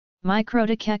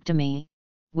Microdochectomy,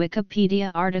 Wikipedia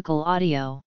article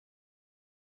audio.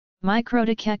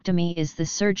 Microdochectomy is the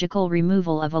surgical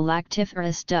removal of a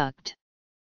lactiferous duct.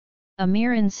 A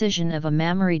mere incision of a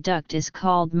mammary duct is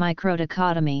called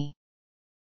microdochectomy.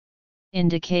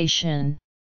 Indication.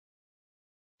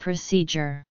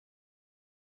 Procedure.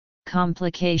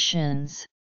 Complications.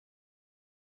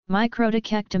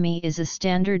 Microdochectomy is a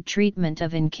standard treatment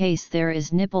of in case there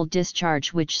is nipple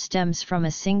discharge which stems from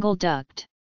a single duct.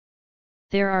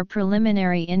 There are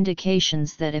preliminary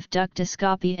indications that if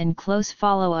ductoscopy and close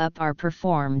follow-up are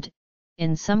performed,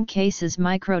 in some cases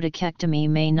microdochectomy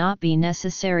may not be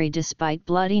necessary despite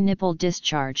bloody nipple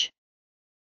discharge.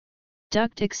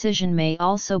 Duct excision may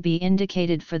also be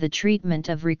indicated for the treatment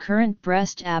of recurrent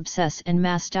breast abscess and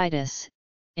mastitis.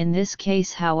 In this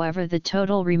case, however, the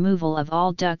total removal of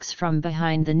all ducts from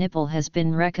behind the nipple has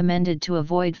been recommended to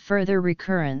avoid further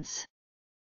recurrence.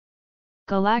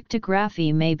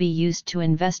 Galactography may be used to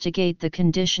investigate the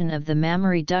condition of the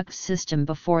mammary duct system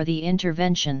before the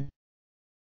intervention.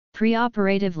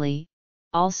 Preoperatively,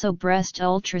 also breast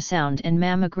ultrasound and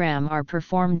mammogram are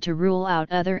performed to rule out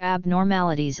other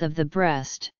abnormalities of the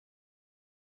breast.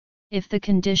 If the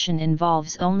condition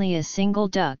involves only a single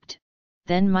duct,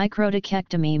 then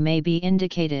microdochectomy may be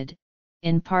indicated,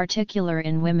 in particular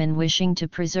in women wishing to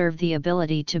preserve the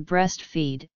ability to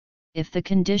breastfeed. If the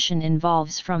condition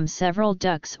involves from several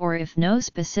ducts or if no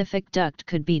specific duct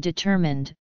could be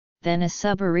determined, then a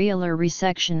subareolar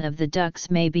resection of the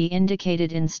ducts may be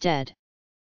indicated instead.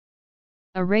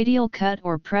 A radial cut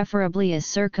or preferably a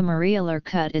circumareolar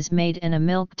cut is made and a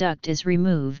milk duct is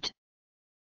removed.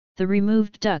 The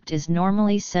removed duct is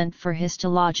normally sent for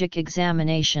histologic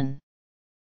examination.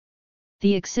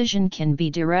 The excision can be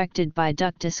directed by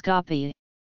ductoscopy.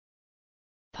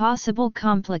 Possible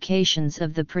complications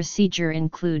of the procedure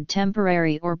include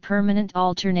temporary or permanent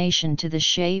alternation to the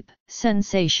shape,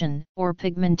 sensation, or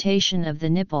pigmentation of the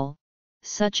nipple,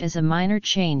 such as a minor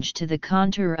change to the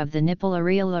contour of the nipple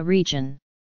areola region.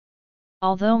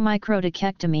 Although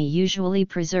microdochectomy usually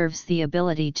preserves the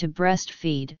ability to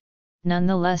breastfeed,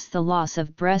 nonetheless the loss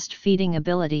of breastfeeding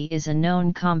ability is a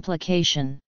known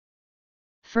complication.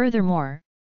 Furthermore,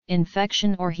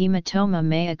 infection or hematoma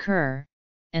may occur,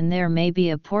 and there may be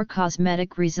a poor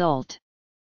cosmetic result.